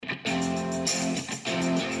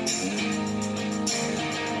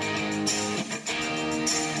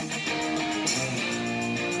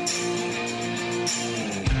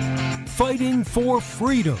fighting for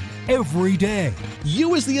freedom every day.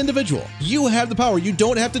 You as the individual, you have the power. You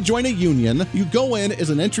don't have to join a union. You go in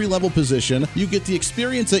as an entry-level position. You get the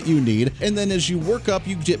experience that you need. And then as you work up,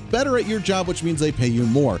 you get better at your job, which means they pay you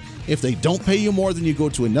more. If they don't pay you more, then you go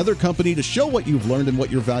to another company to show what you've learned and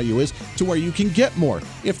what your value is to where you can get more.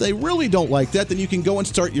 If they really don't like that, then you can go and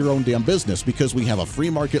start your own damn business, because we have a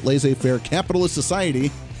free market, laissez-faire, capitalist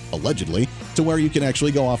society, allegedly, to where you can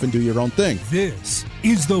actually go off and do your own thing. This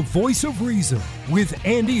is the Voice of Reason with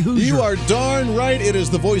Andy Hoosier. You are darn right. It is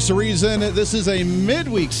the Voice of Reason. This is a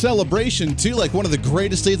midweek celebration, too, like one of the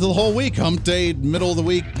greatest days of the whole week. Hump Day, middle of the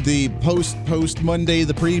week, the post Monday,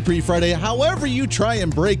 the pre-Friday. However you try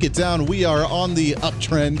and break it down, we are on the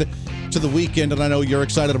uptrend to the weekend, and I know you're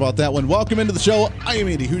excited about that one. Welcome into the show. I am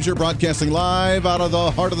Andy Hoosier, broadcasting live out of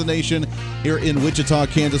the heart of the nation here in Wichita,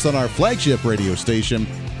 Kansas, on our flagship radio station.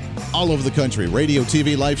 All over the country, radio,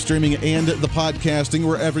 TV, live streaming, and the podcasting,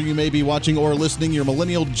 wherever you may be watching or listening. Your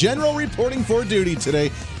millennial general reporting for duty today,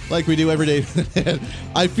 like we do every day.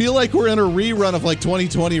 I feel like we're in a rerun of like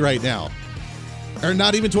 2020 right now. Or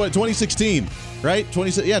not even 2016, right?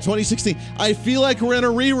 2016. I feel like we're in a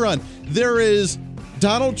rerun. There is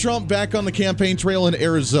Donald Trump back on the campaign trail in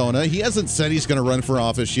Arizona. He hasn't said he's going to run for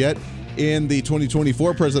office yet in the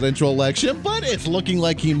 2024 presidential election, but it's looking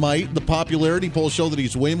like he might. The popularity polls show that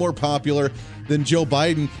he's way more popular than Joe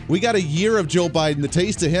Biden. We got a year of Joe Biden, the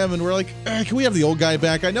taste of him, and we're like, can we have the old guy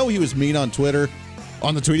back? I know he was mean on Twitter,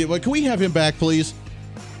 on the tweet, but can we have him back, please?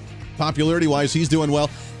 Popularity-wise, he's doing well.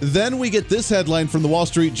 Then we get this headline from the Wall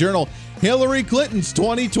Street Journal: Hillary Clinton's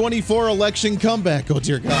 2024 election comeback. Oh,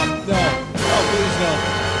 dear God. No.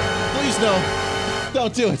 Oh, please, no. Please, no.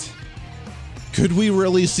 Don't do it. Could we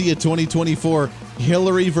really see a 2024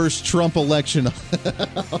 Hillary versus Trump election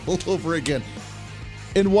all over again?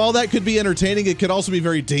 And while that could be entertaining, it could also be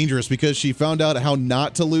very dangerous, because she found out how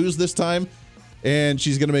not to lose this time, and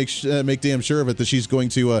she's going to make damn sure of it that she's going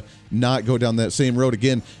to not go down that same road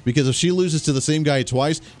again, because if she loses to the same guy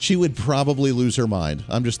twice, she would probably lose her mind.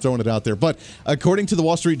 I'm just throwing it out there. But according to the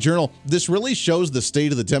Wall Street Journal, this really shows the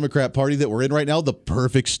state of the Democrat Party that we're in right now. The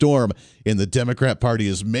perfect storm in the Democrat Party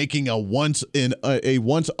is making a once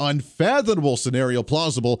unfathomable scenario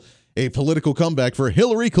plausible, a political comeback for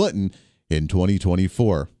Hillary Clinton in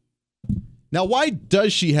 2024. Now, why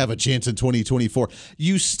does she have a chance in 2024?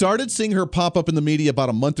 You started seeing her pop up in the media about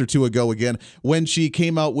a month or two ago again, when she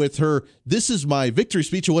came out with her "This is my victory"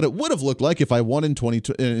 speech of what it would have looked like if I won in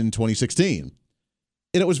 2016.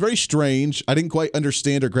 And it was very strange. I didn't quite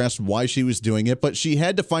understand or grasp why she was doing it, but she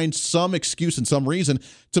had to find some excuse and some reason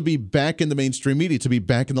to be back in the mainstream media, to be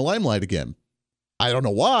back in the limelight again. I don't know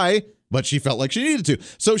why, but she felt like she needed to.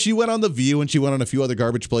 So she went on The View, and she went on a few other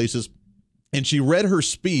garbage places, and she read her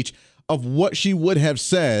speech of what she would have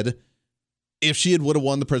said if she would have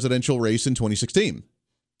won the presidential race in 2016.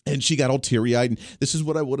 And she got all teary-eyed, and this is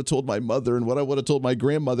what I would have told my mother and what I would have told my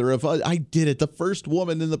grandmother if I did it. The first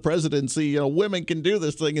woman in the presidency, women can do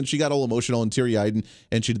this thing. And she got all emotional and teary-eyed,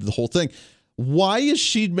 and she did the whole thing. Why is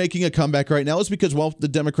she making a comeback right now? It's because, well, the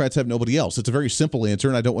Democrats have nobody else. It's a very simple answer,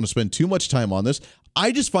 and I don't want to spend too much time on this.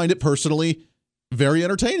 I just find it personally very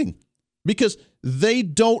entertaining, because they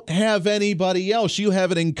don't have anybody else. You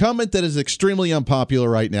have an incumbent that is extremely unpopular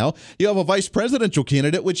right now. You have a vice presidential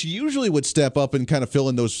candidate, which usually would step up and kind of fill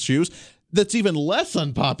in those shoes, that's even less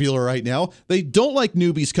unpopular right now. They don't like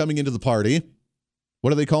newbies coming into the party. What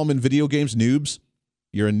do they call them in video games? Noobs?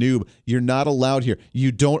 You're a noob. You're not allowed here.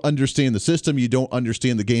 You don't understand the system. You don't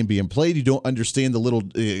understand the game being played. You don't understand the little,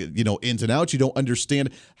 ins and outs. You don't understand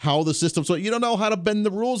how the system. So you don't know how to bend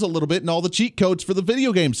the rules a little bit and all the cheat codes for the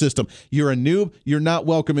video game system. You're a noob. You're not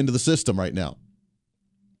welcome into the system right now.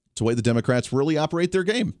 It's the way the Democrats really operate their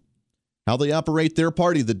game. How they operate their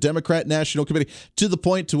party, the Democrat National Committee, to the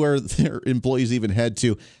point to where their employees even had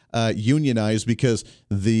to unionize, because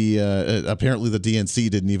the apparently the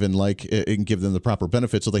DNC didn't even and give them the proper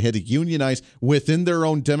benefits, so they had to unionize within their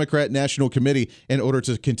own Democrat National Committee in order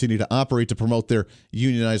to continue to operate, to promote their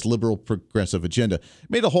unionized liberal progressive agenda.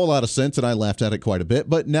 Made a whole lot of sense, and I laughed at it quite a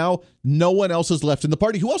bit. But now no one else is left in the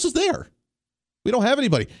party. Who else is there? We don't have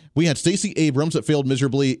anybody. We had Stacey Abrams that failed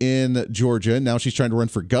miserably in Georgia. Now she's trying to run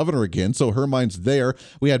for governor again, so her mind's there.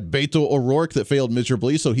 We had Beto O'Rourke that failed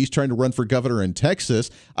miserably, so he's trying to run for governor in Texas.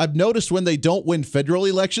 I've noticed when they don't win federal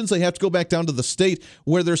elections, they have to go back down to the state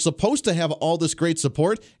where they're supposed to have all this great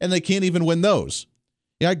support, and they can't even win those.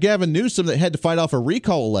 Yeah, Gavin Newsom that had to fight off a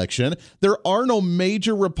recall election. There are no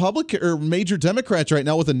major Republican or major Democrats right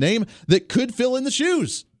now with a name that could fill in the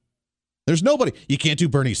shoes. There's nobody. You can't do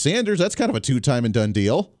Bernie Sanders. That's kind of a two-time and done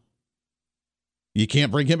deal. You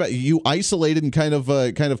can't bring him back. You isolated and kind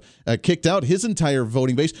of kicked out his entire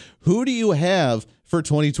voting base. Who do you have for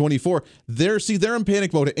 2024? They're in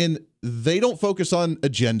panic mode, and they don't focus on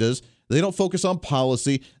agendas. They don't focus on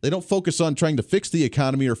policy. They don't focus on trying to fix the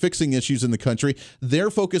economy or fixing issues in the country.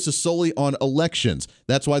 Their focus is solely on elections.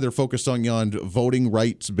 That's why they're focused on voting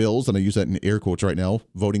rights bills, and I use that in air quotes right now,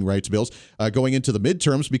 voting rights bills, going into the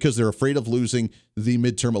midterms because they're afraid of losing the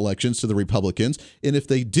midterm elections to the Republicans. And if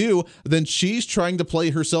they do, then she's trying to play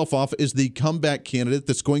herself off as the comeback candidate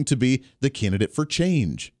that's going to be the candidate for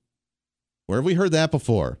change. Where have we heard that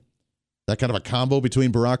before? That kind of a combo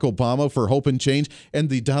between Barack Obama for hope and change and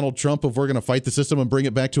the Donald Trump of we're going to fight the system and bring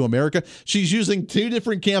it back to America. She's using two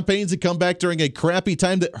different campaigns to come back during a crappy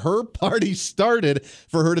time that her party started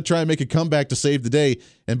for her to try and make a comeback to save the day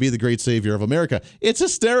and be the great savior of America. It's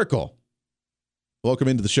hysterical. Welcome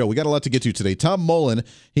into the show. We got a lot to get to today. Tom Mullen,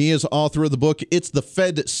 he is author of the book, It's the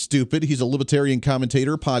Fed Stupid. He's a libertarian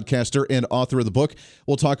commentator, podcaster, and author of the book.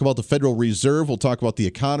 We'll talk about the Federal Reserve. We'll talk about the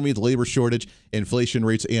economy, the labor shortage, inflation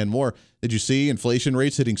rates, and more. Did you see inflation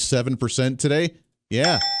rates hitting 7% today?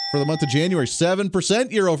 Yeah, for the month of January,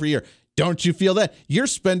 7% year over year. Don't you feel that? You're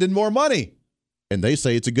spending more money. And they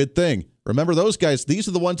say it's a good thing. Remember those guys, these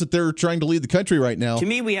are the ones that they're trying to lead the country right now. To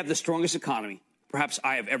me, we have the strongest economy perhaps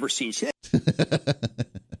I have ever seen.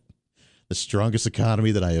 The strongest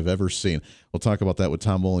economy that I have ever seen. We'll talk about that with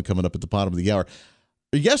Tom Mullen coming up at the bottom of the hour.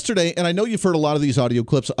 Yesterday, and I know you've heard a lot of these audio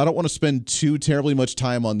clips, I don't want to spend too terribly much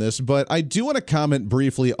time on this, but I do want to comment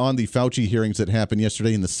briefly on the Fauci hearings that happened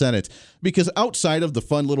yesterday in the Senate, because outside of the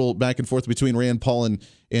fun little back and forth between Rand Paul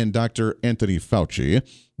and Dr. Anthony Fauci,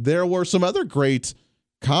 there were some other great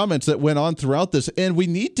comments that went on throughout this, and we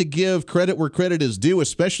need to give credit where credit is due,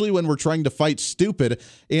 especially when we're trying to fight stupid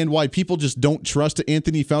and why people just don't trust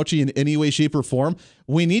Anthony Fauci in any way, shape, or form.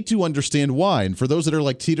 We need to understand why. And for those that are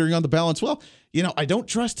like teetering on the balance, well, I don't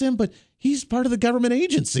trust him, but he's part of the government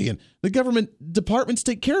agency, and the government departments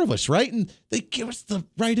take care of us, right? And they give us the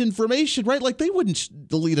right information, right? Like they wouldn't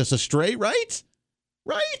lead us astray, right?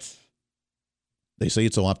 Right? They say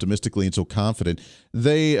it so optimistically and so confident.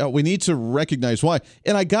 We need to recognize why.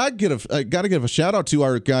 And I got to give a shout out to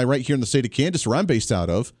our guy right here in the state of Kansas, where I'm based out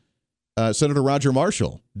of, Senator Roger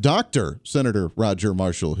Marshall, Dr. Senator Roger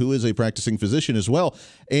Marshall, who is a practicing physician as well.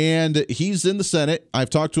 And he's in the Senate.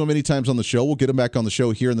 I've talked to him many times on the show. We'll get him back on the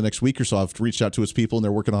show here in the next week or so. I've reached out to his people, and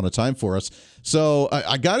they're working on a time for us. So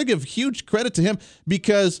I got to give huge credit to him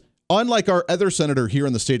because unlike our other senator here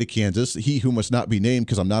in the state of Kansas, he who must not be named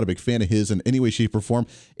because I'm not a big fan of his in any way, shape, or form,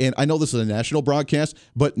 and I know this is a national broadcast,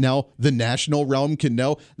 but now the national realm can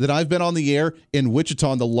know that I've been on the air in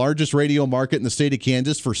Wichita, the largest radio market in the state of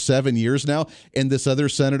Kansas, for 7 years now, and this other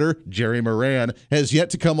senator, Jerry Moran, has yet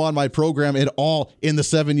to come on my program at all in the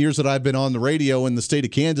 7 years that I've been on the radio in the state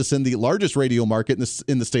of Kansas, in the largest radio market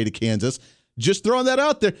in the state of Kansas. Just throwing that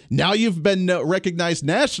out there. Now you've been recognized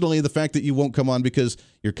nationally, the fact that you won't come on because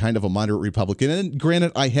you're kind of a moderate Republican. And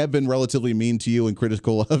granted, I have been relatively mean to you and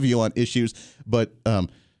critical of you on issues, but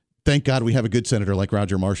thank God we have a good senator like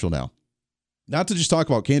Roger Marshall now. Not to just talk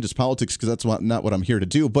about Kansas politics, because that's not what I'm here to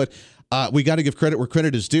do, but we got to give credit where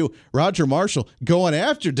credit is due. Roger Marshall going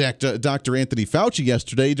after Dr. Anthony Fauci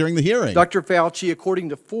yesterday during the hearing. Dr. Fauci, according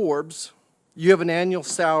to Forbes, you have an annual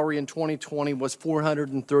salary in 2020 was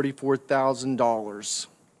 $434,000.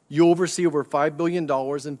 You oversee over $5 billion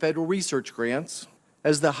in federal research grants.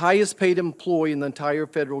 As the highest paid employee in the entire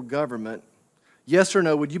federal government, yes or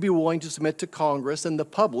no, would you be willing to submit to Congress and the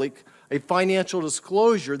public a financial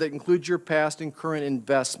disclosure that includes your past and current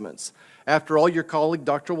investments? After all, your colleague,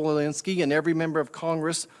 Dr. Walensky, and every member of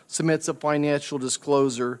Congress submits a financial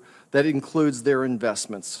disclosure that includes their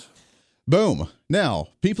investments. Boom. Now,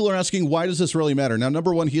 people are asking, why does this really matter? Now,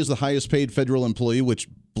 number one, he is the highest paid federal employee, which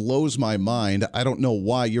blows my mind. I don't know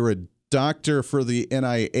why. You're a doctor for the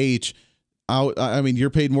NIH. I mean,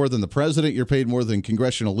 you're paid more than the president. You're paid more than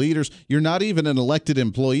congressional leaders. You're not even an elected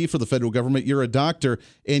employee for the federal government. You're a doctor.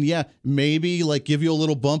 And yeah, maybe like give you a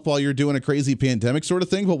little bump while you're doing a crazy pandemic sort of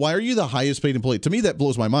thing. But why are you the highest paid employee? To me, that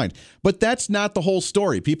blows my mind. But that's not the whole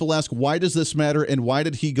story. People ask, why does this matter? And why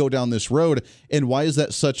did he go down this road? And why is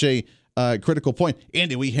that such a critical point?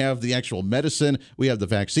 Andy, we have the actual medicine, we have the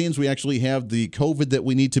vaccines, we actually have the COVID that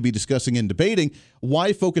we need to be discussing and debating.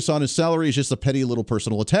 Why focus on his salary as just a petty little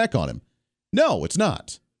personal attack on him? No, it's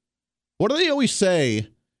not. What do they always say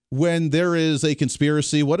when there is a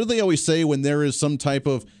conspiracy? What do they always say when there is some type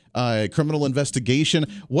of criminal investigation?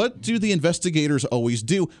 What do the investigators always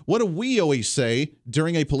do? What do we always say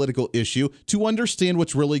during a political issue to understand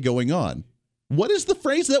what's really going on? What is the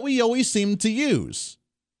phrase that we always seem to use?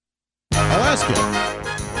 I'll ask you.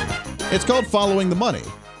 It's called following the money.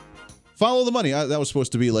 Follow the money. That was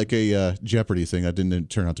supposed to be like a Jeopardy thing. That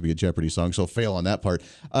didn't turn out to be a Jeopardy song, so fail on that part.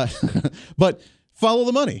 But follow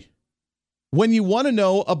the money. When you want to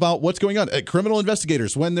know about what's going on, criminal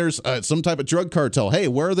investigators, when there's some type of drug cartel, hey,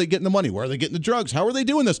 where are they getting the money? Where are they getting the drugs? How are they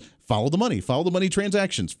doing this? Follow the money. Follow the money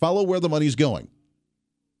transactions. Follow where the money's going.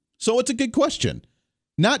 So it's a good question.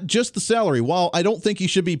 Not just the salary. While I don't think he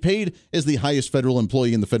should be paid as the highest federal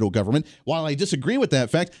employee in the federal government, while I disagree with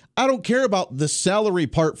that fact, I don't care about the salary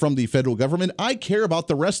part from the federal government. I care about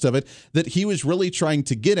the rest of it that he was really trying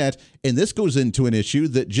to get at. And this goes into an issue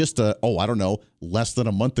that just, less than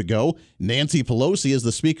a month ago, Nancy Pelosi, as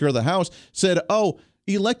the Speaker of the House, said,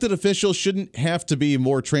 elected officials shouldn't have to be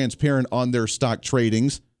more transparent on their stock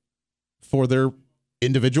tradings for their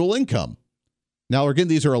individual income. Now, again,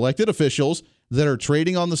 these are elected officials that are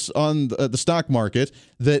trading on the stock market,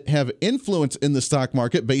 that have influence in the stock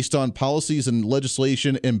market based on policies and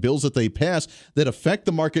legislation and bills that they pass that affect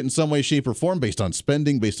the market in some way, shape, or form, based on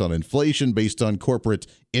spending, based on inflation, based on corporate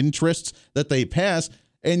interests that they pass,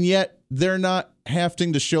 and yet they're not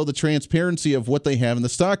having to show the transparency of what they have in the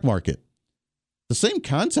stock market. The same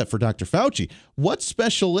concept for Dr. Fauci. What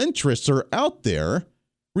special interests are out there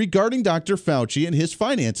regarding Dr. Fauci and his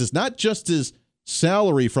finances, not just his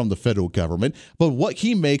salary from the federal government, but what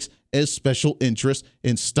he makes as special interest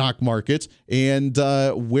in stock markets and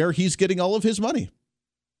where he's getting all of his money?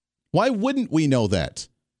 Why wouldn't we know that?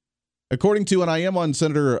 According to, and I am on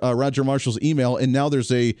Senator Roger Marshall's email, and now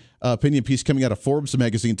there's a opinion piece coming out of Forbes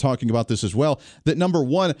magazine talking about this as well, that number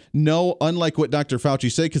one, no, unlike what Dr.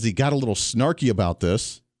 Fauci said, because he got a little snarky about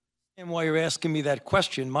this. And while you're asking me that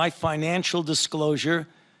question, my financial disclosure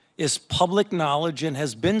is public knowledge and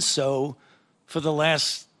has been so for the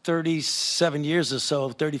last 37 years or so,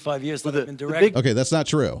 35 years that I've been directing. Okay, that's not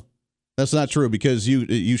true. That's not true, because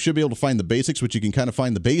you should be able to find the basics, which you can kind of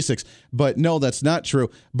find the basics. But no, that's not true.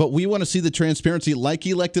 But we want to see the transparency like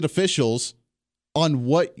elected officials on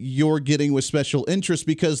what you're getting with special interest,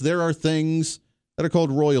 because there are things that are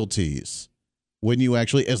called royalties. When you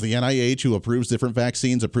actually, as the NIH, who approves different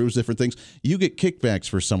vaccines, approves different things, you get kickbacks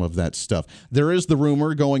for some of that stuff. There is the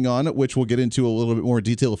rumor going on, which we'll get into a little bit more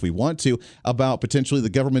detail if we want to, about potentially the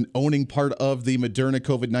government owning part of the Moderna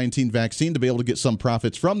COVID-19 vaccine to be able to get some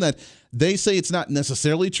profits from that. They say it's not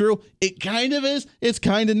necessarily true. It kind of is. It's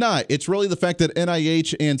kind of not. It's really the fact that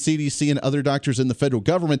NIH and CDC and other doctors in the federal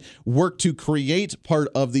government work to create part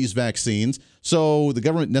of these vaccines. So the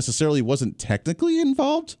government necessarily wasn't technically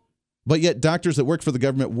involved. But yet doctors that work for the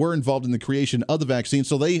government were involved in the creation of the vaccine.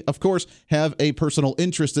 So they, of course, have a personal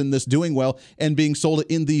interest in this doing well and being sold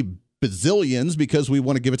in the bazillions, because we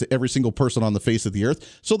want to give it to every single person on the face of the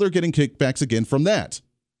earth. So they're getting kickbacks again from that.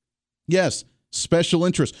 Yes, special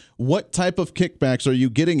interest. What type of kickbacks are you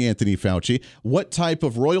getting, Anthony Fauci? What type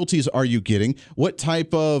of royalties are you getting? What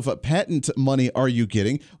type of patent money are you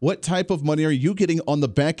getting? What type of money are you getting on the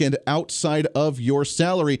back end outside of your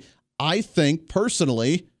salary? I think,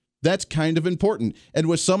 personally, that's kind of important. And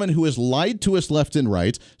with someone who has lied to us left and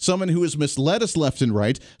right, someone who has misled us left and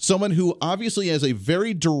right, someone who obviously has a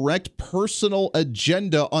very direct personal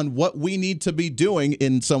agenda on what we need to be doing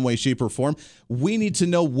in some way, shape, or form, we need to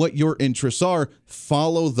know what your interests are.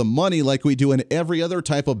 Follow the money like we do in every other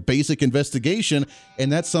type of basic investigation,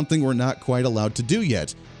 and that's something we're not quite allowed to do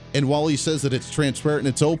yet. And while he says that it's transparent and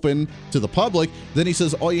it's open to the public, then he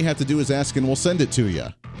says all you have to do is ask and we'll send it to you.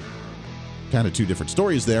 Kind of two different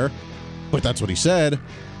stories there, but that's what he said,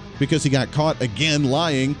 because he got caught again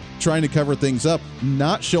lying, trying to cover things up,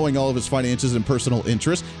 not showing all of his finances and personal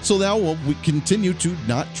interests. So now we continue to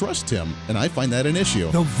not trust him, and I find that an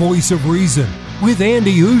issue. The Voice of Reason with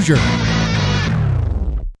Andy Hoosier.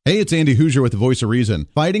 Hey, it's Andy Hoosier with the Voice of Reason.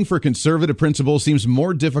 Fighting for conservative principles seems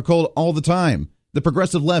more difficult all the time. The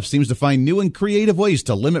progressive left seems to find new and creative ways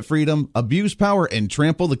to limit freedom, abuse power, and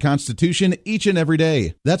trample the Constitution each and every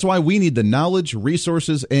day. That's why we need the knowledge,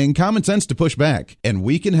 resources, and common sense to push back, and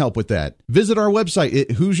we can help with that. Visit our website at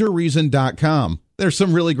HoosierReason.com. There's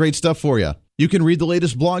some really great stuff for you. You can read the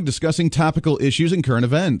latest blog discussing topical issues and current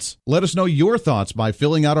events. Let us know your thoughts by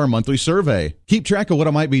filling out our monthly survey. Keep track of what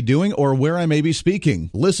I might be doing or where I may be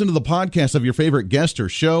speaking. Listen to the podcast of your favorite guest or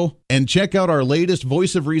show, and check out our latest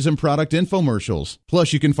Voice of Reason product infomercials.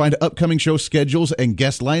 Plus, you can find upcoming show schedules and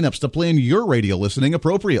guest lineups to plan your radio listening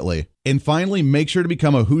appropriately. And finally, make sure to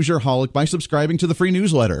become a Hoosier-holic by subscribing to the free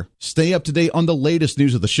newsletter. Stay up to date on the latest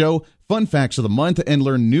news of the show, fun facts of the month, and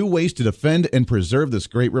learn new ways to defend and preserve this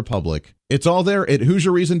great republic. It's all there at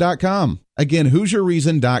HoosierReason.com. Again,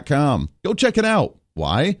 HoosierReason.com. Go check it out.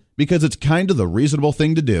 Why? because it's kind of the reasonable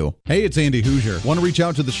thing to do. Hey, it's Andy Hoosier. Want to reach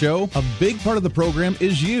out to the show? A big part of the program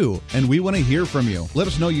is you, and we want to hear from you. Let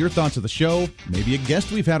us know your thoughts of the show, maybe a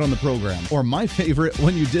guest we've had on the program, or my favorite,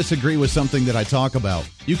 when you disagree with something that I talk about.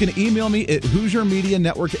 You can email me at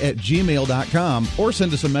HoosierMediaNetwork@gmail.com or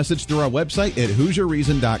send us a message through our website at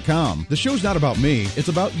HoosierReason.com. The show's not about me, it's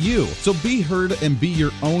about you. So be heard and be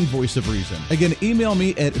your own voice of reason. Again, email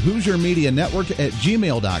me at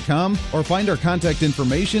HoosierMediaNetwork@gmail.com or find our contact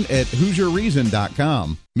information at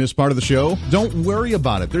HoosierReason.com. Miss part of the show? Don't worry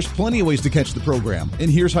about it. There's plenty of ways to catch the program, and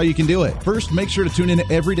here's how you can do it. First, make sure to tune in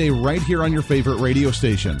every day right here on your favorite radio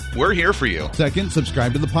station. We're here for you. Second,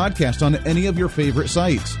 subscribe to the podcast on any of your favorite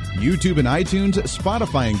sites. YouTube and iTunes,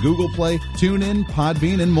 Spotify and Google Play, TuneIn,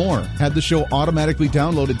 Podbean, and more. Have the show automatically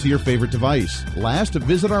downloaded to your favorite device. Last,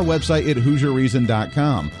 visit our website at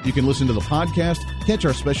HoosierReason.com. You can listen to the podcast, catch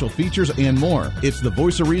our special features, and more. It's the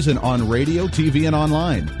voice of reason on radio, TV, and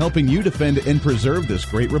online, helping you defend and preserve this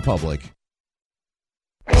great republic.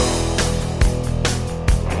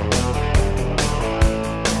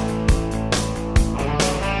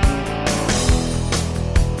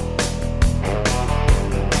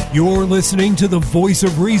 You're listening to the Voice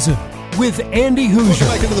of Reason with Andy Hoosier. Welcome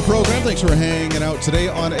back into the program. Thanks for hanging out today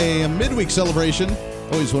on a midweek celebration.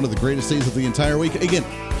 Always one of the greatest days of the entire week. Again,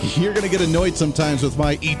 you're going to get annoyed sometimes with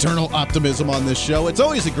my eternal optimism on this show. It's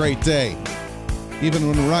always a great day, even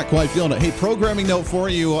when we're not quite feeling it. Hey, programming note for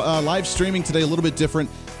you. Live streaming today, a little bit different.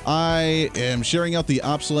 I am sharing out the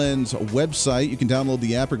OpsLens website. You can download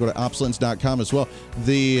the app or go to opslens.com as well.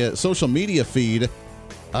 The social media feed,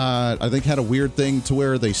 I think, had a weird thing to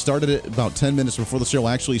where they started it about 10 minutes before the show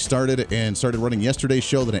actually started and started running yesterday's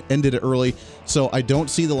show, then it ended early. So I don't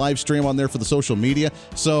see the live stream on there for the social media.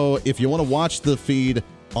 So if you want to watch the feed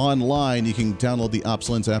online, you can download the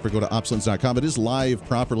OpsLens app or go to opslens.com. It is live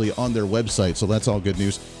properly on their website, so that's all good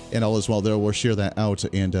news. And all is well there. We'll share that out,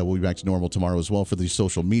 and we'll be back to normal tomorrow as well for the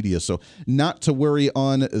social media. So not to worry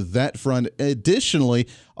on that front. Additionally,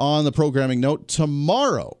 on the programming note,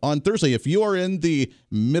 tomorrow on Thursday, if you are in the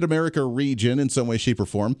Mid-America region in some way, shape, or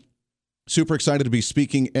form, super excited to be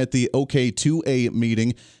speaking at the OK2A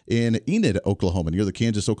meeting in Enid, Oklahoma, near the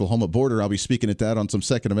Kansas-Oklahoma border. I'll be speaking at that on some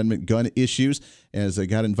Second Amendment gun issues, as I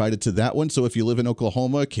got invited to that one. So if you live in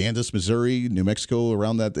Oklahoma, Kansas, Missouri, New Mexico,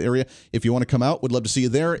 around that area, if you want to come out, would love to see you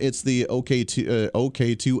there. It's the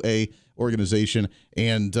OK2A organization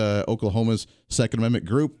and Oklahoma's Second Amendment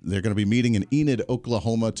group. They're going to be meeting in Enid,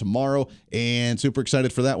 Oklahoma tomorrow, and super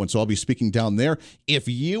excited for that one. So I'll be speaking down there. If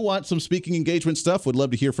you want some speaking engagement stuff, would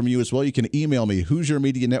love to hear from you as well. You can email me,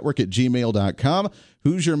 HoosierMediaNetwork@gmail.com,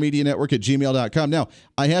 HoosierMediaNetwork@gmail.com. Now,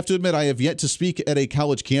 I have to admit, I have yet to speak at a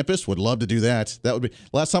college campus. Would love to do that. That would be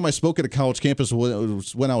last time I spoke at a college campus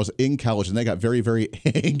was when I was in college, and they got very, very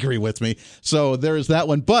angry with me. So there is that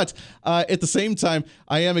one. But at the same time,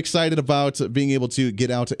 I am excited about being able to get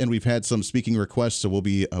out, and we've had some speaking requests, so we'll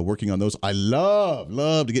be working on those. I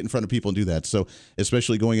love to get in front of people and do that, so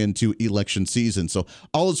especially going into election season. So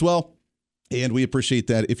all is well, and we appreciate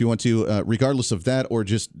that. If you want to, regardless of that or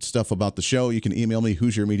just stuff about the show, you can email me,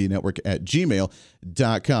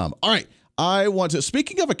 HoosierMediaNetwork@gmail.com. All right, I want to,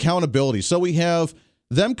 speaking of accountability, so we have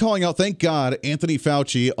them calling out, thank God, Anthony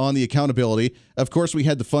Fauci on the accountability. Of course, we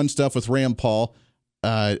had the fun stuff with Rand Paul.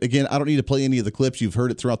 Again, I don't need to play any of the clips. You've heard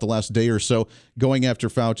it throughout the last day or so. Going after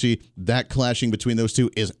Fauci, that clashing between those two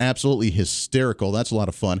is absolutely hysterical. That's a lot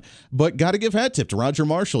of fun. But got to give hat tip to Roger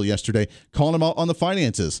Marshall yesterday, calling him out on the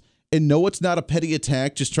finances. And no, it's not a petty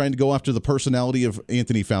attack just trying to go after the personality of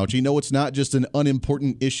Anthony Fauci. No, it's not just an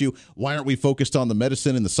unimportant issue. Why aren't we focused on the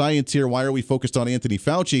medicine and the science here? Why are we focused on Anthony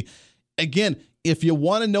Fauci? Again, if you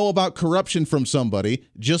want to know about corruption from somebody,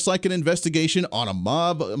 just like an investigation on a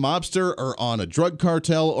mobster or on a drug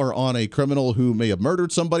cartel or on a criminal who may have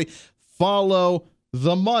murdered somebody, follow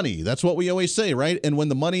the money. That's what we always say, right? And when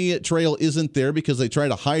the money trail isn't there because they try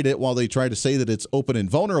to hide it while they try to say that it's open and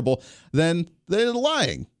vulnerable, then they're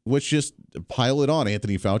lying, which just pile it on,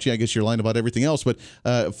 Anthony Fauci. I guess you're lying about everything else. But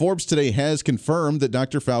Forbes today has confirmed that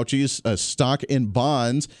Dr. Fauci's stock and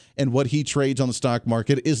bonds and what he trades on the stock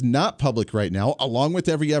market is not public right now, along with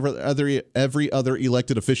every other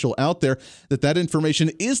elected official out there, that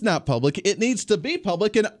information is not public. It needs to be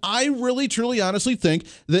public. And I really, truly, honestly think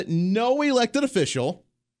that no elected official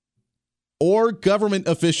or government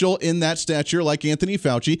official in that stature like Anthony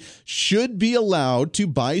Fauci should be allowed to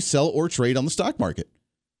buy, sell, or trade on the stock market.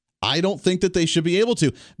 I don't think that they should be able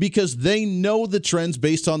to, because they know the trends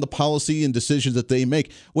based on the policy and decisions that they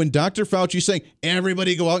make. When Dr. Fauci is saying,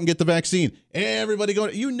 everybody go out and get the vaccine, everybody go,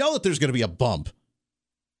 you know that there's going to be a bump.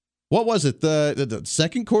 what was it? The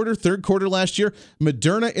second quarter, third quarter last year,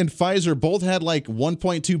 Moderna and Pfizer both had like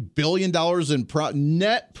 $1.2 billion in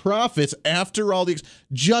net profits after all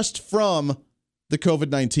just from the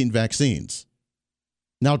COVID-19 vaccines.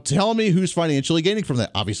 Now tell me who's financially gaining from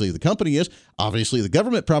that. Obviously the company is. Obviously the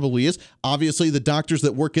government probably is. Obviously the doctors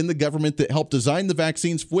that work in the government that help design the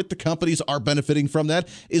vaccines with the companies are benefiting from that.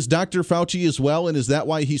 Is Dr. Fauci as well, and is that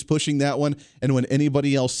why he's pushing that one? And when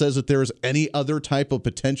anybody else says that there is any other type of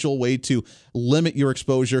potential way to limit your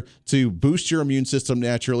exposure, to boost your immune system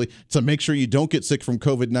naturally, to make sure you don't get sick from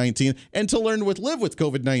COVID-19, and to learn to live with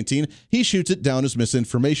COVID-19, he shoots it down as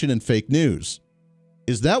misinformation and fake news.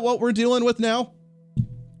 Is that what we're dealing with now?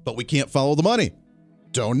 But we can't follow the money.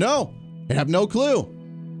 Don't know. Have no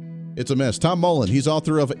clue. It's a mess. Tom Mullen, he's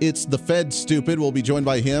author of It's the Fed Stupid. We'll be joined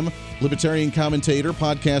by him, libertarian commentator,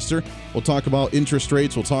 podcaster. We'll talk about interest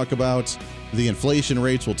rates. We'll talk about the inflation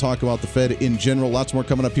rates. We'll talk about the Fed in general. Lots more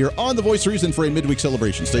coming up here on The Voice of Reason for a midweek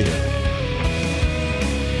celebration. Stay here.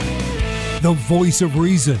 The Voice of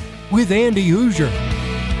Reason with Andy Hoosier.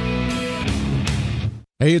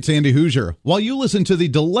 Hey, it's Andy Hoosier. While you listen to the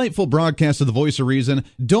delightful broadcast of The Voice of Reason,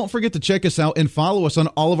 don't forget to check us out and follow us on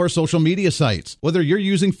all of our social media sites. Whether you're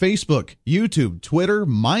using Facebook, YouTube, Twitter,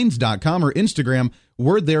 Minds.com, or Instagram,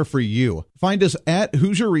 we're there for you. Find us at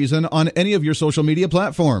Hoosier Reason on any of your social media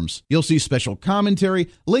platforms. You'll see special commentary,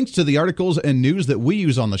 links to the articles and news that we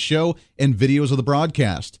use on the show, and videos of the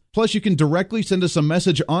broadcast. Plus, you can directly send us a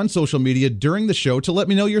message on social media during the show to let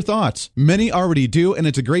me know your thoughts. Many already do, and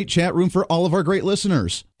it's a great chat room for all of our great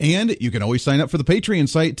listeners. And you can always sign up for the Patreon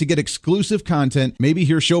site to get exclusive content, maybe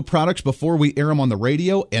hear show products before we air them on the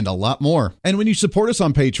radio, and a lot more. And when you support us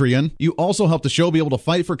on Patreon, you also help the show be able to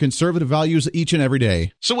fight for conservative values each and every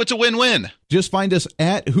day. So it's a win-win. Just find us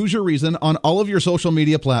at Hoosier Reason on all of your social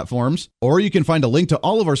media platforms, or you can find a link to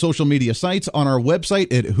all of our social media sites on our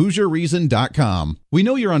website at HoosierReason.com. We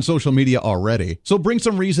know you're on social media already, so bring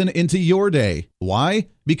some reason into your day. Why?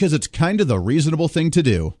 Because it's kind of the reasonable thing to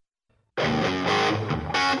do.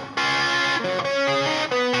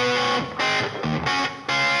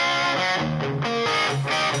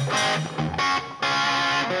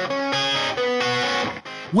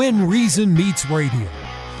 When Reason Meets Radio.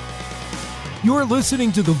 You're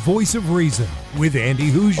listening to The Voice of Reason with Andy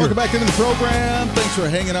Hoosier. Welcome back into the program. Thanks for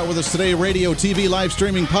hanging out with us today. Radio, TV, live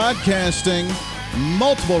streaming, podcasting,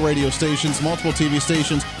 multiple radio stations, multiple TV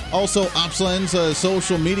stations. Also, Opsland's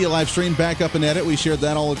social media live stream back up and at it. We shared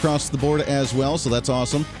that all across the board as well, so that's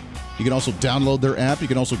awesome. You can also download their app. You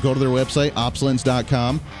can also go to their website,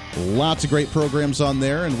 opslands.com. Lots of great programs on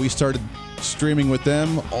there, and we started streaming with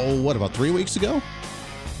them, about 3 weeks ago?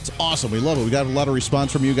 It's awesome. We love it. We got a lot of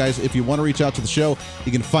response from you guys. If you want to reach out to the show,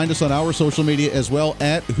 you can find us on our social media as well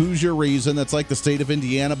at Hoosier Reason. That's like the state of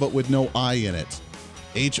Indiana, but with no I in it.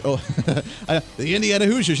 The Indiana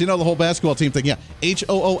Hoosiers, the whole basketball team thing. Yeah.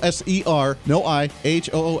 Hooser, no I,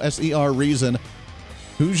 Hooser Reason.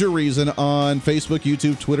 Hoosier Reason on Facebook,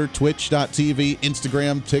 YouTube, Twitter, Twitch.tv,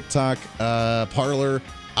 Instagram, TikTok, Parler,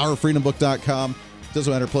 OurFreedomBook.com.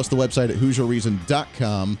 Doesn't matter. Plus the website at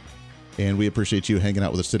HoosierReason.com. And we appreciate you hanging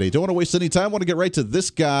out with us today. Don't want to waste any time. Want to get right to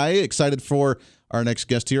this guy. Excited for our next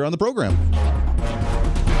guest here on the program.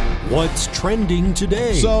 What's trending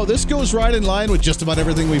today? So this goes right in line with just about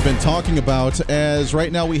everything we've been talking about, as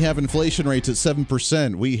right now we have inflation rates at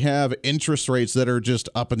 7%. We have interest rates that are just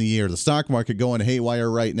up in the air. The stock market going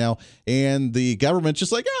haywire right now. And the government's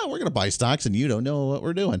just like, we're going to buy stocks and you don't know what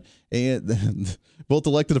we're doing. And both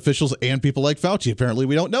elected officials and people like Fauci, apparently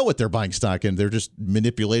we don't know what they're buying stock in. They're just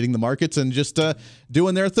manipulating the markets and just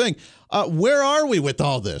doing their thing. Where are we with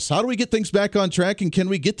all this? How do we get things back on track? And can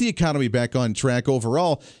we get the economy back on track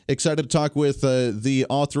overall? Excited to talk with the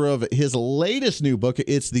author of his latest new book.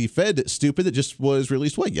 It's The Fed Stupid, that just was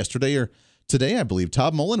released, yesterday or today, I believe.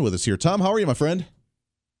 Tom Mullen with us here. Tom, how are you, my friend?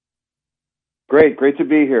 Great to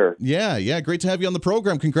be here. Yeah, great to have you on the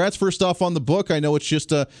program. Congrats first off on the book. I know it's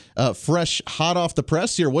just fresh, hot off the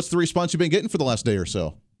press here. What's the response you've been getting for the last day or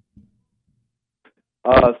so?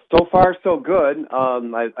 So far, so good.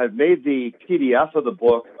 I've made the PDF of the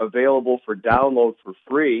book available for download for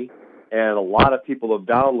free, and a lot of people have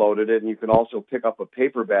downloaded it, and you can also pick up a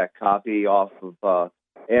paperback copy off of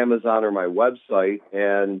Amazon or my website,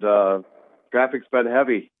 and traffic's been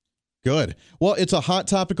heavy. Good. Well, it's a hot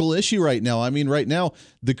topical issue right now. I mean, right now,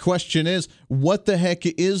 the question is, what the heck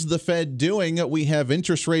is the Fed doing? We have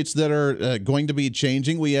interest rates that are going to be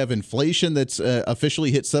changing. We have inflation that's officially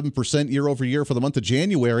hit 7% year over year for the month of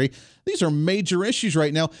January. These are major issues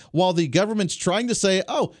right now, while the government's trying to say,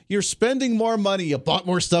 oh, you're spending more money. You bought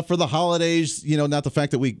more stuff for the holidays. You know, not the fact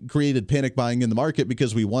that we created panic buying in the market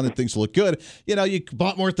because we wanted things to look good. You know, you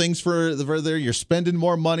bought more things for there. You're spending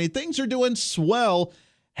more money. Things are doing swell.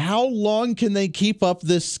 How long can they keep up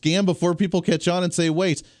this scam before people catch on and say,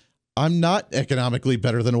 wait, I'm not economically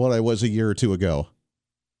better than what I was a year or two ago?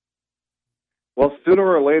 Well, sooner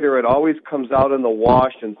or later, it always comes out in the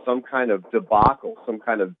wash in some kind of debacle, some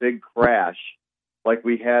kind of big crash like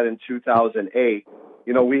we had in 2008.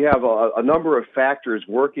 You know, we have a number of factors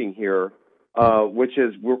working here, which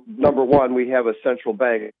is, number one, we have a central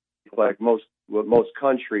bank like most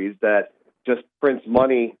countries that just prints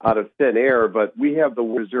money out of thin air, but we have the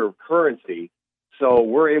reserve currency, so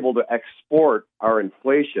we're able to export our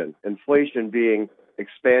inflation being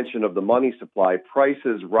expansion of the money supply,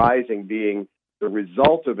 prices rising being the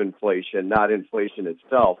result of inflation, not inflation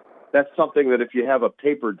itself. That's something that if you have a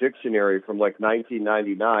paper dictionary from like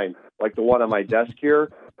 1999, like the one on my desk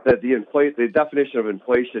here, that the definition of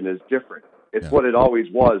inflation is different. It's what it always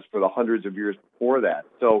was for the hundreds of years before that.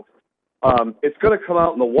 So it's going to come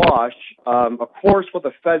out in the wash. Of course, what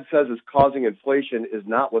the Fed says is causing inflation is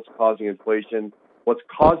not what's causing inflation. What's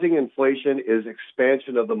causing inflation is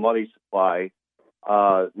expansion of the money supply,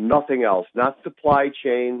 nothing else, not supply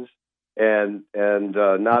chains and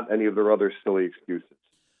not any of their other silly excuses.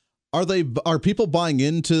 Are people buying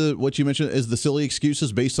into what you mentioned as the silly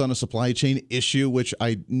excuses based on a supply chain issue, which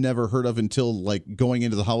I never heard of until like going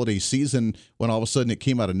into the holiday season when all of a sudden it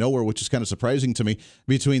came out of nowhere, which is kind of surprising to me.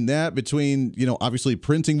 Between you know, obviously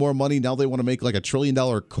printing more money, now they want to make like $1 trillion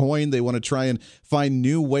coin. They want to try and find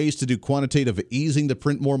new ways to do quantitative easing to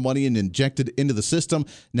print more money and inject it into the system.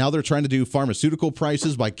 Now they're trying to do pharmaceutical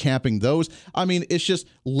prices by capping those. I mean, it's just,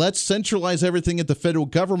 let's centralize everything at the federal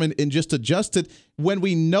government and just adjust it when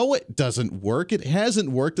we know it doesn't work. It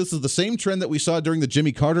hasn't worked. This is the same trend that we saw during the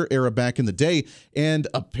Jimmy Carter era back in the day, and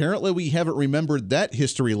apparently we haven't remembered that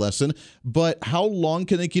history lesson. But how long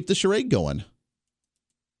can they keep the charade going?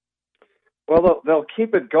 Well, they'll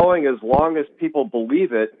keep it going as long as people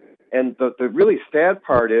believe it. And the really sad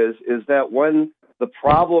part is that when the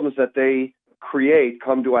problems that they create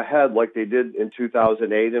come to a head, like they did in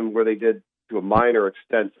 2008, and where they did to a minor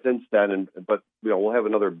extent since then, but you know, we'll have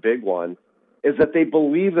another big one, is that they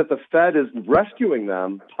believe that the Fed is rescuing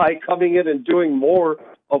them by coming in and doing more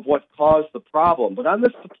of what caused the problem. But on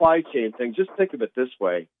this supply chain thing, just think of it this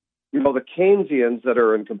way. You know, the Keynesians that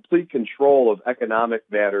are in complete control of economic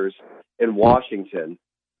matters in Washington,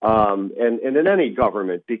 and in any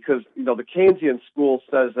government, because, you know, the Keynesian school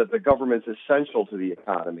says that the government's essential to the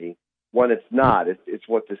economy when it's not. It's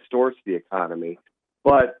what distorts the economy.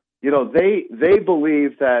 But, you know, they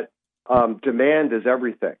believe that demand is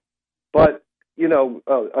everything. But you know,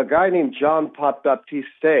 a guy named John Baptiste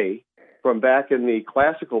Say from back in the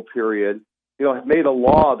classical period, you know, made a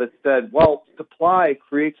law that said, well, supply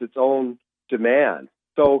creates its own demand.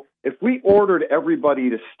 So if we ordered everybody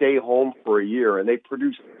to stay home for a year and they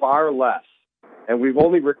produce far less, and we've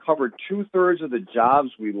only recovered 2/3 of the jobs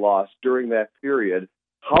we lost during that period,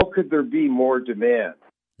 how could there be more demand?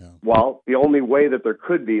 Yeah. Well, the only way that there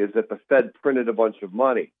could be is that the Fed printed a bunch of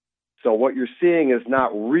money. So what you're seeing is not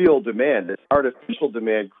real demand. It's artificial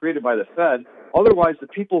demand created by the Fed. Otherwise, the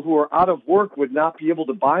people who are out of work would not be able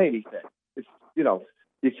to buy anything. It's, you know,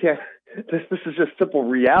 you can't, this is just simple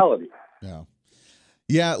reality. Yeah.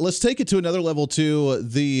 Yeah, let's take it to another level, to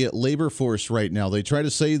the labor force right now. They try to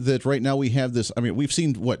say that right now we have this, I mean, we've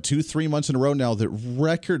seen, 2-3 months in a row now that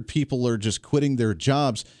record people are just quitting their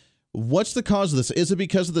jobs. What's the cause of this? Is it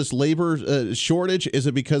because of this labor shortage? Is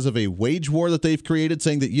it because of a wage war that they've created,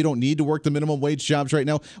 saying that you don't need to work the minimum wage jobs right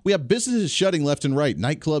now? We have businesses shutting left and right,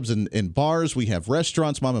 nightclubs and bars. We have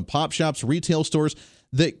restaurants, mom and pop shops, retail stores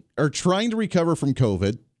that are trying to recover from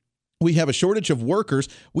COVID. We have a shortage of workers.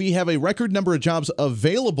 We have a record number of jobs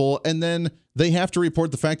available, and then they have to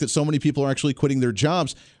report the fact that so many people are actually quitting their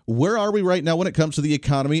jobs. Where are we right now when it comes to the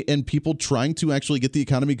economy and people trying to actually get the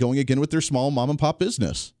economy going again with their small mom and pop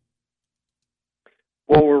business?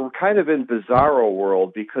 Well, we're kind of in bizarro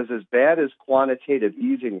world, because as bad as quantitative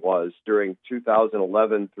easing was during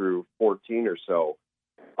 2011 through 14 or so,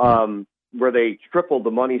 where they tripled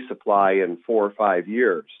the money supply in 4 or 5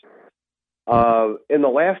 years, in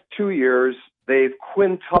the last 2 years, they've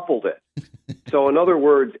quintupled it. So in other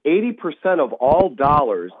words, 80% of all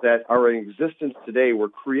dollars that are in existence today were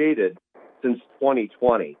created since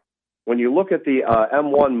 2020. when you look at the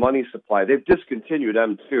M1 money supply, they've discontinued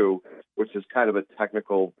M2, which is kind of a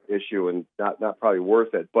technical issue and not probably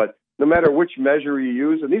worth it. But no matter which measure you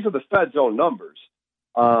use, and these are the Fed's own numbers,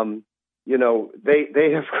 they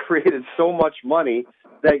have created so much money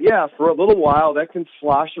that, yeah, for a little while that can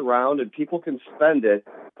slosh around and people can spend it,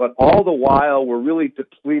 but all the while we're really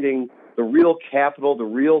depleting the real capital, the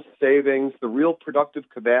real savings, the real productive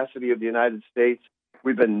capacity of the United States.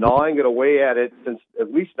 We've been gnawing it away at it since at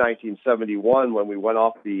least 1971 when we went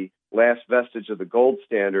off the last vestige of the gold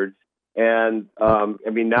standard. And, now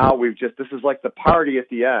this is like the party at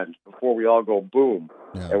the end before we all go boom.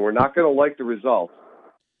 Yeah. And we're not going to like the results.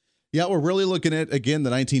 Yeah, we're really looking at, again, the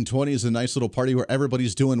 1920s, a nice little party where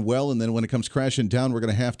everybody's doing well, and then when it comes crashing down, we're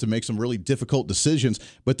going to have to make some really difficult decisions.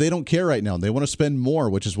 But they don't care right now. They want to spend more,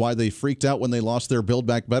 which is why they freaked out when they lost their Build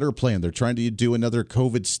Back Better plan. They're trying to do another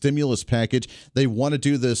COVID stimulus package. They want to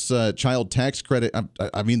do this child tax credit,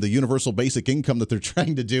 the universal basic income that they're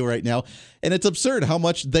trying to do right now. And it's absurd how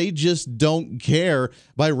much they just don't care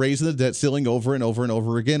by raising the debt ceiling over and over and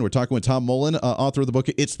over again. We're talking with Tom Mullen, author of the book,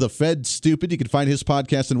 It's the Fed Stupid. You can find his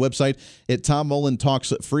podcast and website at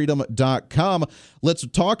TomMullenTalksFreedom.com. Let's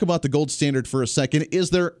talk about the gold standard for a second.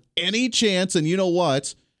 Is there any chance, and you know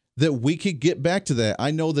what, that we could get back to that?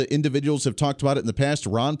 I know that individuals have talked about it in the past.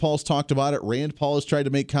 Ron Paul's talked about it. Rand Paul has tried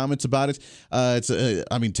to make comments about it.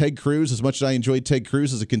 Ted Cruz, as much as I enjoyed Ted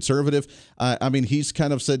Cruz as a conservative, he's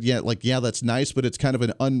kind of said, that's nice, but it's kind of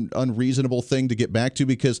an unreasonable thing to get back to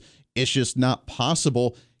because it's just not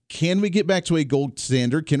possible. Can we get back to a gold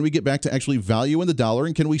standard? Can we get back to actually value in the dollar?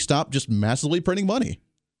 And can we stop just massively printing money?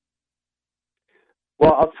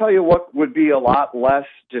 Well, I'll tell you what would be a lot less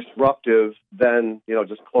disruptive than,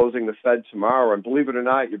 just closing the Fed tomorrow. And believe it or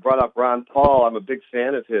not, you brought up Ron Paul. I'm a big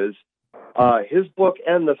fan of his. His book,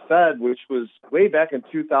 End the Fed, which was way back in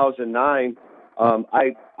 2009,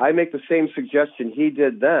 I make the same suggestion he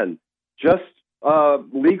did then. Just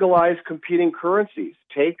legalize competing currencies.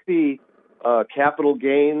 Take the capital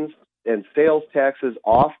gains and sales taxes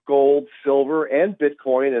off gold, silver, and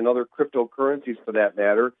Bitcoin and other cryptocurrencies for that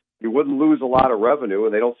matter. You wouldn't lose a lot of revenue,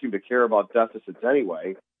 and they don't seem to care about deficits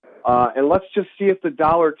anyway. And let's just see if the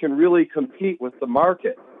dollar can really compete with the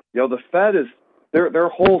market. The Fed is their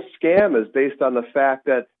whole scam is based on the fact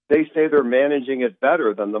that they say they're managing it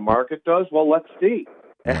better than the market does. Well, let's see.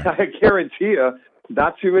 And I guarantee you,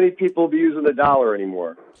 not too many people will be using the dollar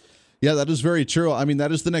anymore. Yeah, that is very true.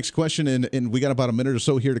 That is the next question, and we got about a minute or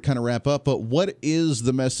so here to kind of wrap up. But what is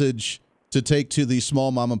the message to take to the small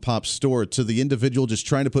mom and pop store, to the individual just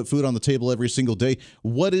trying to put food on the table every single day?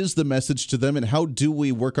 What is the message to them, and how do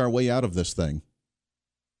we work our way out of this thing?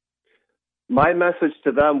 My message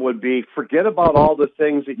to them would be, forget about all the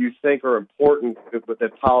things that you think are important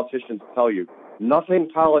that politicians tell you. Nothing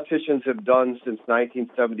politicians have done since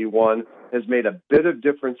 1971 has made a bit of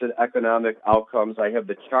difference in economic outcomes. I have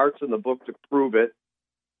the charts in the book to prove it.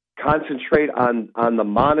 Concentrate on the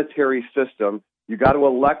monetary system. You got to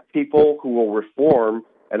elect people who will reform,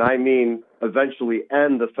 and I mean eventually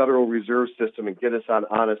end the Federal Reserve System and get us on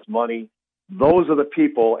honest money. Those are the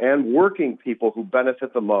people and working people who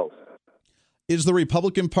benefit the most. Is the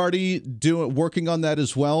Republican Party working on that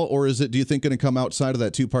as well, or is it, do you think, going to come outside of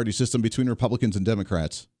that two-party system between Republicans and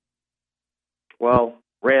Democrats? Well,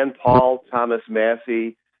 Rand Paul, Thomas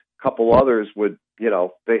Massey, a couple others would,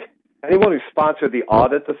 anyone who sponsored the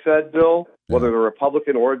audit the Fed bill, whether they're a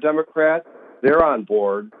Republican or a Democrat, they're on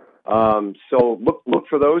board. So look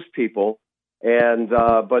for those people,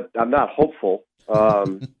 but I'm not hopeful.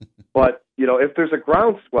 But if there's a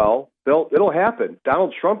groundswell, it'll happen.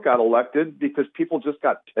 Donald Trump got elected because people just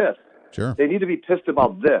got pissed. Sure. They need to be pissed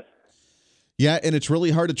about this. Yeah, and it's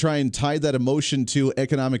really hard to try and tie that emotion to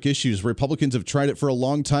economic issues. Republicans have tried it for a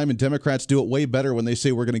long time, and Democrats do it way better when they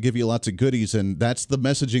say we're going to give you lots of goodies, and that's the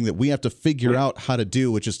messaging that we have to figure out how to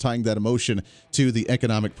do, which is tying that emotion to the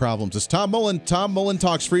economic problems. It's Tom Mullen.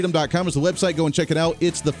 TomMullenTalksFreedom.com is the website. Go and check it out.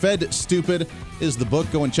 It's The Fed Stupid is the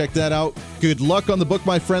book. Go and check that out. Good luck on the book,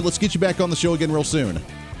 my friend. Let's get you back on the show again real soon.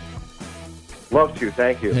 Love to.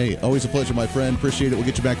 Thank you. Hey, always a pleasure, my friend. Appreciate it. We'll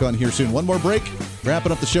get you back on here soon. One more break. Wrapping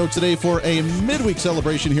up the show today for a midweek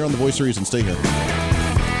celebration here on The Voice of Reason. Stay here.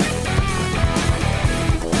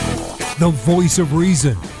 The Voice of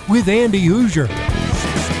Reason with Andy Hoosier.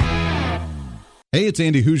 Hey, it's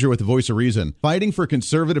Andy Hoosier with The Voice of Reason. Fighting for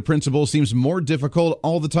conservative principles seems more difficult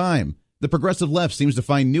all the time. The progressive left seems to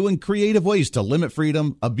find new and creative ways to limit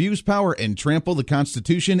freedom, abuse power, and trample the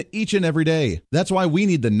Constitution each and every day. That's why we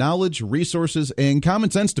need the knowledge, resources, and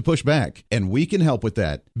common sense to push back, and we can help with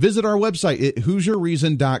that. Visit our website at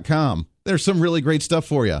HoosierReason.com. There's some really great stuff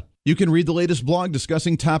for you. You can read the latest blog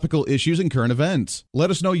discussing topical issues and current events.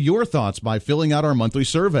 Let us know your thoughts by filling out our monthly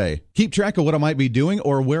survey. Keep track of what I might be doing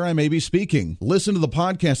or where I may be speaking. Listen to the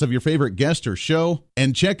podcast of your favorite guest or show,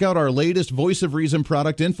 and check out our latest Voice of Reason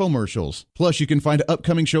product infomercials. Plus, you can find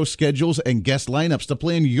upcoming show schedules and guest lineups to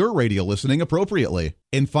plan your radio listening appropriately.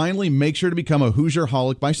 And finally, make sure to become a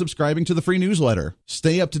Hoosier-holic by subscribing to the free newsletter.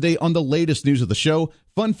 Stay up to date on the latest news of the show,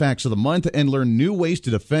 fun facts of the month, and learn new ways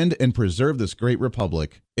to defend and preserve this great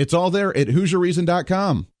republic. It's all there at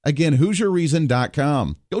HoosierReason.com. Again,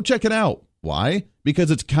 HoosierReason.com. Go check it out. Why?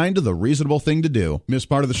 Because it's kind of the reasonable thing to do. Miss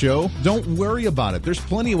part of the show? Don't worry about it. There's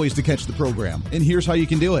plenty of ways to catch the program. And here's how you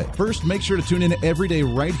can do it. First, make sure to tune in every day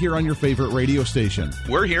right here on your favorite radio station.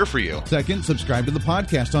 We're here for you. Second, subscribe to the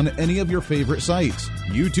podcast on any of your favorite sites.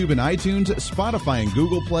 YouTube and iTunes, Spotify and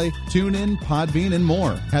Google Play, TuneIn, Podbean, and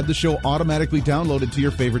more. Have the show automatically downloaded to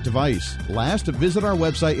your favorite device. Last, visit our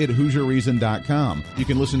website at HoosierReason.com. You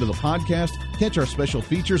can listen to the podcast, catch our special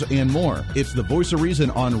features, and more. It's the Voice of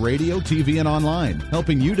Reason on radio, TV, and online,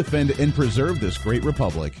 helping you defend and preserve this great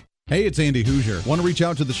republic. Hey, it's Andy Hoosier. Want to reach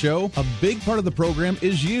out to the show? A big part of the program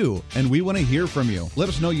is you, and we want to hear from you. Let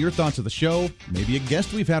us know your thoughts of the show, maybe a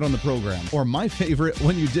guest we've had on the program, or my favorite,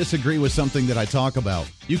 when you disagree with something that I talk about.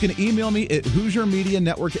 You can email me at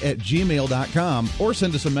HoosierMediaNetwork@gmail.com or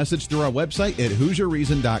send us a message through our website at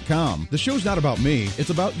HoosierReason.com. The show's not about me,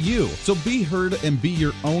 it's about you. So be heard and be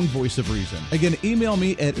your own voice of reason. Again, email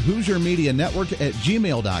me at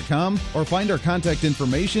HoosierMediaNetwork@gmail.com or find our contact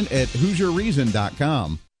information at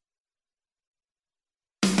HoosierReason.com.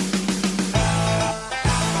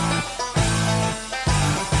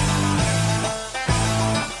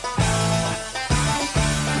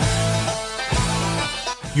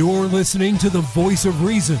 You're listening to the Voice of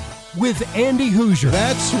Reason with Andy Hoosier.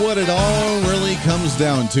 That's what it all really comes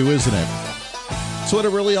down to, isn't it? That's what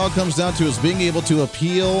it really all comes down to, is being able to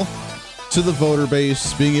appeal to the voter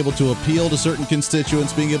base, being able to appeal to certain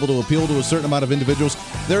constituents, being able to appeal to a certain amount of individuals.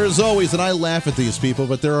 There is always, and I laugh at these people,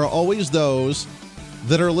 but there are always those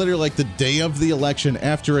that are literally like the day of the election,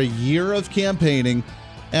 after a year of campaigning,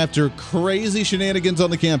 after crazy shenanigans on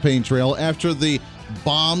the campaign trail, after the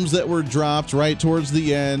bombs that were dropped right towards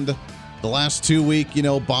the end, the last 2 week,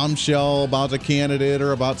 bombshell about a candidate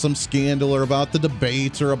or about some scandal or about the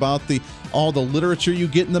debates or about all the literature you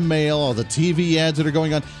get in the mail, all the TV ads that are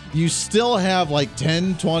going on. You still have like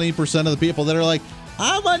 10-20% of the people that are like,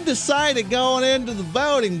 I'm undecided going into the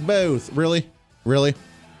voting booth. Really?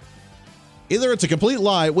 Either it's a complete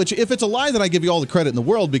lie, which if it's a lie, then I give you all the credit in the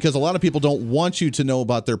world, because a lot of people don't want you to know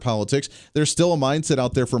about their politics. There's still a mindset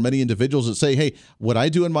out there for many individuals that say, hey, what I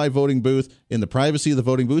do in my voting booth, in the privacy of the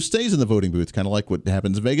voting booth, stays in the voting booth. Kind of like what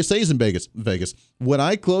happens in Vegas stays in Vegas. When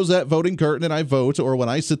I close that voting curtain and I vote, or when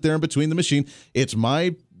I sit there in between the machine, it's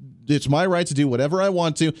my right to do whatever I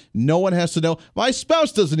want to. No one has to know. My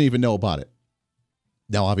spouse doesn't even know about it.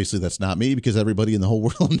 Now, obviously, that's not me, because everybody in the whole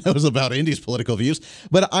world knows about Andy's political views.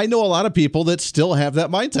 But I know a lot of people that still have that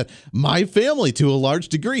mindset. My family, to a large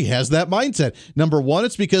degree, has that mindset. Number one,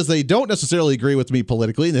 it's because they don't necessarily agree with me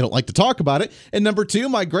politically, and they don't like to talk about it. And number two,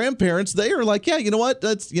 my grandparents, they are like, yeah, you know what?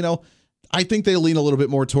 That's, I think they lean a little bit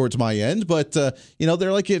more towards my end. But,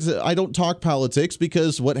 they're like, I don't talk politics,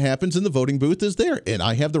 because what happens in the voting booth is there. And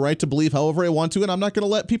I have the right to believe however I want to, and I'm not going to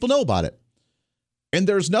let people know about it. And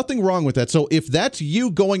there's nothing wrong with that. So if that's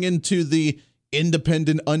you going into the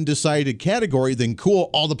independent, undecided category, then cool,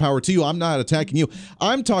 all the power to you. I'm not attacking you.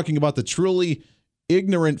 I'm talking about the truly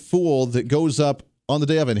ignorant fool that goes up on the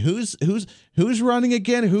day of, and who's running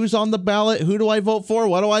again? Who's on the ballot? Who do I vote for?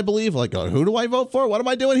 What do I believe? Like, who do I vote for? What am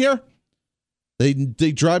I doing here? They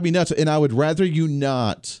drive me nuts, and I would rather you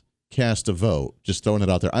not cast a vote. Just throwing it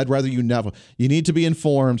out there. I'd rather you not. You need to be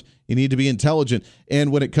informed. You need to be intelligent.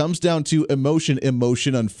 And when it comes down to emotion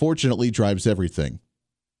unfortunately drives everything.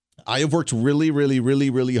 I have worked really, really, really,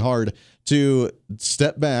 really hard to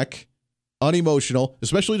step back, unemotional,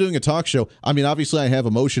 especially doing a talk show. I mean, obviously I have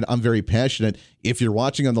emotion. I'm very passionate. If you're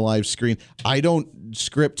watching on the live screen, I don't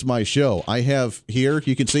script my show. I have here,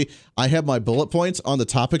 you can see, I have my bullet points on the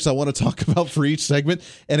topics I want to talk about for each segment,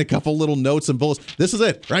 and a couple little notes and bullets. This is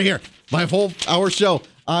it right here. My whole hour show.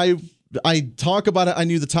 I talk about it. I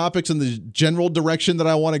knew the topics and the general direction that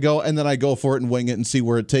I want to go, and then I go for it and wing it and see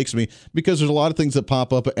where it takes me, because there's a lot of things that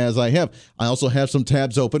pop up as I have. I also have some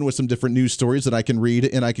tabs open with some different news stories that I can read,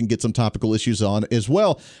 and I can get some topical issues on as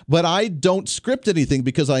well. But I don't script anything,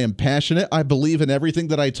 because I am passionate. I believe in everything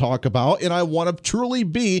that I talk about, and I want to truly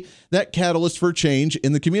be that catalyst for change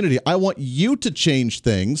in the community. I want you to change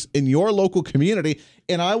things in your local community,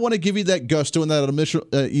 and I want to give you that gusto and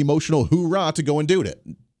that emotional hoorah to go and do it.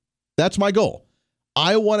 That's my goal.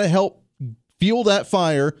 I want to help fuel that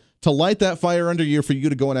fire to light that fire under you for you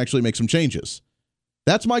to go and actually make some changes.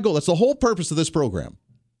 That's my goal. That's the whole purpose of this program.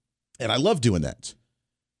 And I love doing that.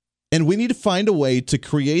 And we need to find a way to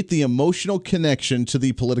create the emotional connection to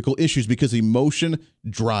the political issues because emotion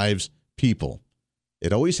drives people.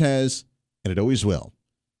 It always has, and it always will.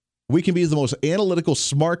 We can be the most analytical,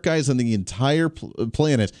 smart guys on the entire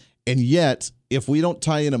planet, and yet, if we don't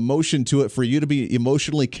tie an emotion to it for you to be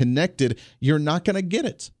emotionally connected, you're not going to get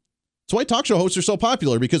it. That's why talk show hosts are so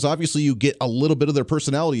popular, because obviously you get a little bit of their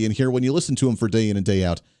personality in here when you listen to them for day in and day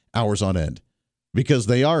out, hours on end. Because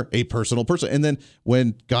they are a personal person. And then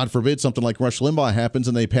when, God forbid, something like Rush Limbaugh happens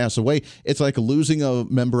and they pass away, it's like losing a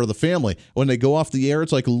member of the family. When they go off the air,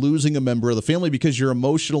 it's like losing a member of the family because you're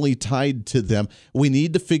emotionally tied to them. We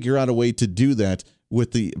need to figure out a way to do that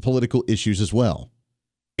with the political issues as well.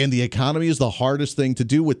 And the economy is the hardest thing to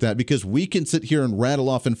do with that because we can sit here and rattle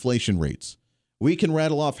off inflation rates. We can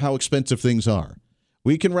rattle off how expensive things are.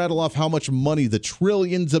 We can rattle off how much money, the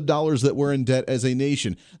trillions of dollars that we're in debt as a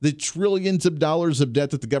nation, the trillions of dollars of debt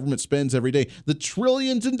that the government spends every day, the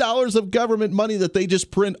trillions of dollars of government money that they just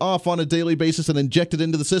print off on a daily basis and inject it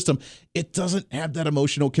into the system. It doesn't have that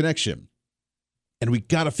emotional connection. And we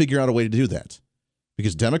got to figure out a way to do that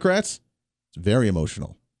because Democrats, it's very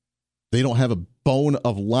emotional. They don't have a bone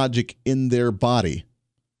of logic in their body.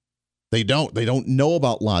 They don't know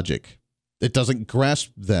about logic. It doesn't grasp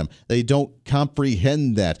them. They don't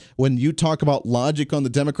comprehend that. When you talk about logic on the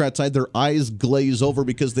Democrat side, their eyes glaze over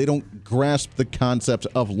because they don't grasp the concept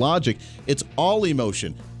of logic. It's all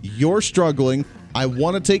emotion. You're struggling. I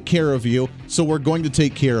want to take care of you, so we're going to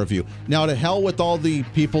take care of you. Now, to hell with all the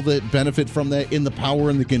people that benefit from that in the power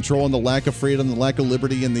and the control and the lack of freedom, the lack of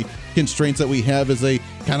liberty and the constraints that we have as a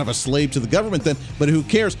kind of a slave to the government then. But who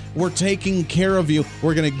cares? We're taking care of you.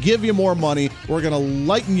 We're going to give you more money. We're going to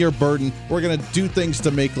lighten your burden. We're going to do things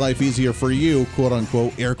to make life easier for you, quote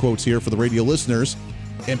unquote, air quotes here for the radio listeners.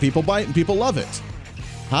 And people buy it and people love it.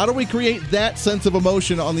 How do we create that sense of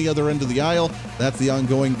emotion on the other end of the aisle? That's the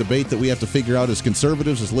ongoing debate that we have to figure out as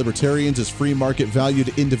conservatives, as libertarians, as free market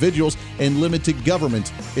valued individuals, and limited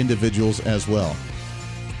government individuals as well.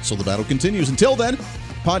 So the battle continues. Until then,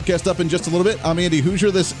 podcast up in just a little bit. I'm Andy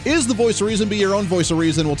Hoosier. This is the Voice of Reason. Be your own voice of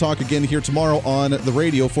reason. We'll talk again here tomorrow on the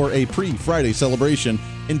radio for a pre-Friday celebration.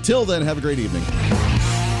 Until then, have a great evening.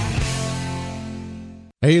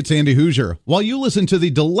 Hey, it's Andy Hoosier. While you listen to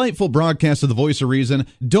the delightful broadcast of the Voice of Reason,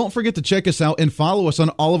 don't forget to check us out and follow us on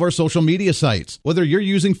all of our social media sites. Whether you're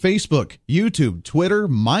using Facebook, YouTube, Twitter,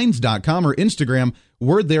 Minds.com, or Instagram,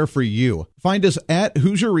 we're there for you. Find us at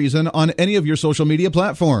Hoosier Reason on any of your social media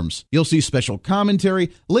platforms. You'll see special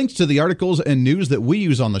commentary, links to the articles and news that we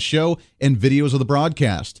use on the show, and videos of the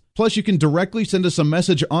broadcast. Plus, you can directly send us a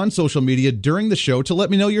message on social media during the show to let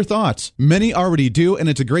me know your thoughts. Many already do, and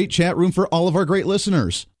it's a great chat room for all of our great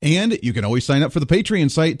listeners. And you can always sign up for the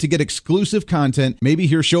Patreon site to get exclusive content, maybe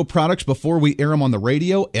hear show products before we air them on the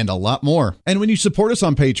radio, and a lot more. And when you support us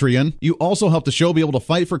on Patreon, you also help the show be able to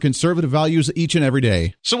fight for conservative values each and every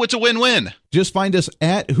day. So it's a win-win. Just find us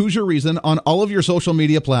at Hoosier Reason on all of your social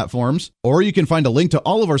media platforms, or you can find a link to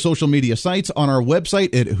all of our social media sites on our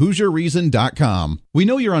website at HoosierReason.com. We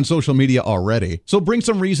know you're on social media already, so bring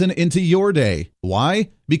some reason into your day. Why?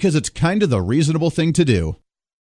 Because it's kind of the reasonable thing to do.